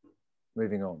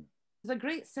 moving on. There's a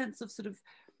great sense of sort of,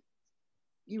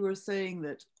 you were saying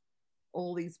that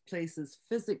all these places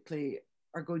physically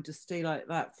are going to stay like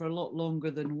that for a lot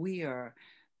longer than we are.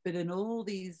 But in all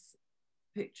these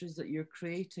pictures that you're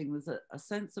creating, there's a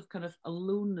sense of kind of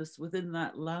aloneness within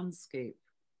that landscape.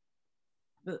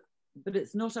 But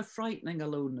it's not a frightening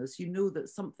aloneness. You know that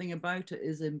something about it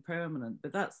is impermanent,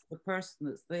 but that's the person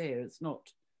that's there. It's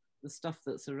not the stuff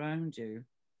that's around you.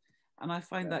 And I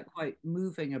find that quite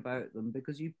moving about them,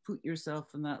 because you put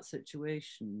yourself in that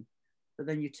situation, but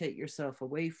then you take yourself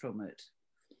away from it.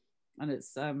 And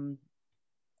it's I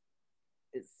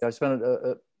spent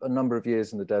a number of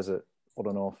years in the desert, on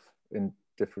and off, in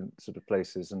different sort of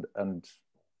places, and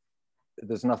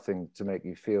there's nothing to make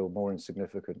you feel more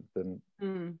insignificant than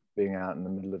being out in the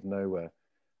middle of nowhere.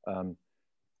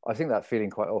 I think that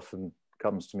feeling quite often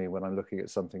comes to me when I'm looking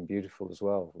at something beautiful as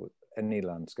well, with any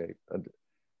landscape.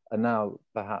 And now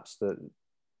perhaps that,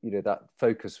 you know, that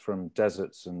focus from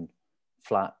deserts and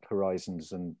flat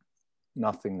horizons and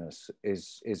nothingness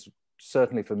is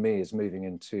certainly for me is moving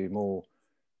into more,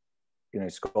 you know,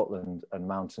 Scotland and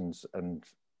mountains and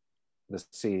the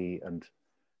sea and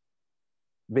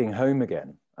being home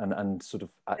again, and sort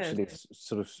of actually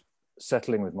sort of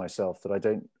settling with myself that I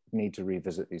don't need to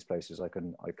revisit these places. I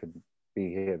can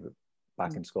be here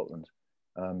back in Scotland.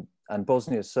 And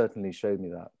Bosnia certainly showed me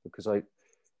that, because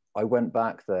I went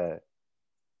back there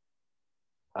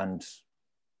and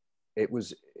it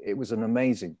was an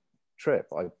amazing trip.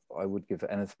 I would give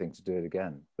anything to do it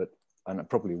again, and I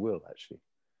probably will actually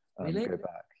really? Go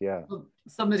back. Yeah. Well,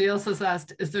 somebody else has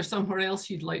asked, is there somewhere else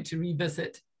you'd like to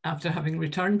revisit after having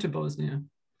returned to Bosnia?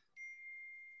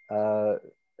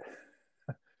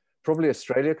 Probably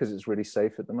Australia, because it's really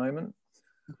safe at the moment.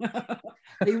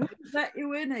 They wouldn't let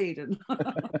you in, Aidan.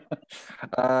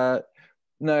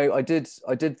 No, I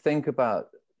did think about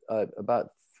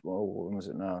when was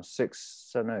it now?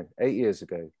 8 years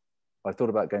ago. I thought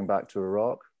about going back to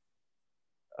Iraq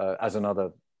as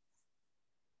another,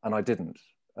 and I didn't.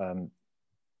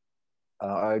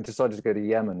 I decided to go to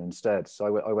Yemen instead.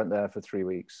 So I went there for 3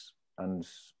 weeks, and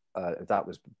that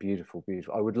was beautiful,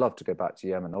 beautiful. I would love to go back to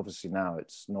Yemen. Obviously now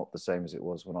it's not the same as it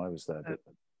was when I was there, but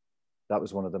that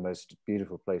was one of the most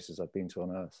beautiful places I've been to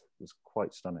on earth. It was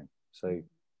quite stunning. So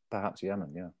perhaps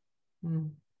Yemen, yeah,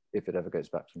 if it ever goes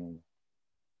back to normal.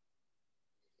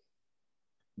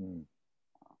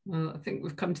 Well, I think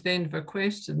we've come to the end of our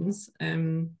questions.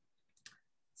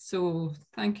 So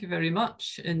thank you very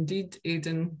much indeed,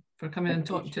 Aidan, for coming and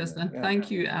talking to us. And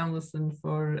thank you, Alison,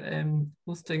 for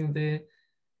hosting the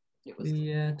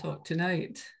talk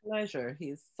tonight. Pleasure.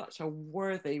 He's such a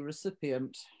worthy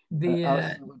recipient.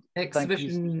 The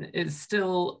exhibition is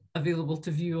still available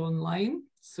to view online.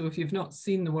 So if you've not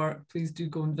seen the work, please do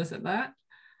go and visit that.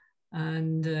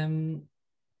 And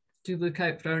do look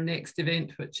out for our next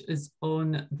event, which is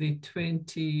on the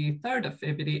 23rd of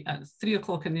February at 3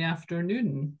 o'clock in the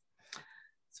afternoon,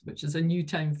 which is a new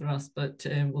time for us, but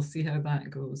we'll see how that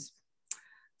goes.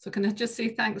 So can I just say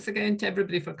thanks again to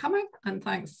everybody for coming, and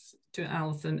thanks to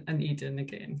Alison and Aidan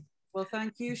again. Well,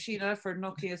 thank you, Sheena, for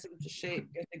knocking us into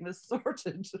shape, getting this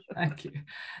sorted. Thank you.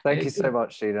 Thank you so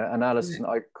much, Sheena. And Alison,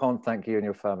 I can't thank you and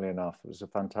your family enough. It was a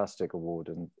fantastic award.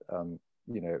 And,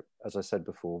 you know, as I said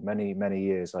before, many, many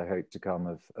years I hope to come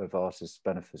of artists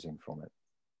benefiting from it.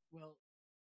 Well,